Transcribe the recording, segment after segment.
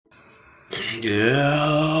Yeah,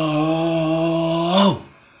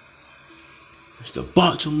 it's the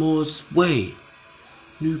Baltimore's Way.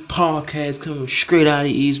 New podcast coming straight out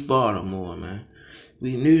of East Baltimore, man.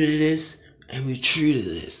 We new to this and we true to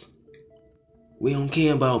this. We don't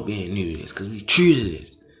care about being new to this because we true to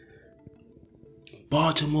this.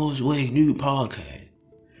 Baltimore's Way, new podcast.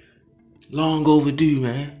 Long overdue,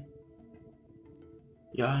 man.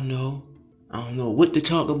 Y'all know, I don't know what to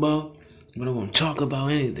talk about, but I'm gonna talk about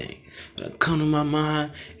anything that come to my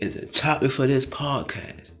mind is a topic for this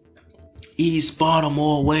podcast. East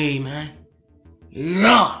Baltimore Way, man.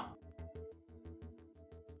 Yeah.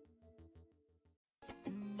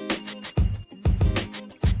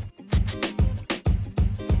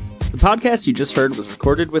 The podcast you just heard was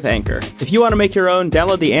recorded with Anchor. If you want to make your own,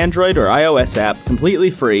 download the Android or iOS app completely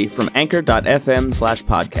free from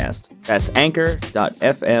anchor.fm/podcast. That's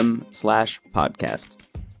anchor.fm/podcast.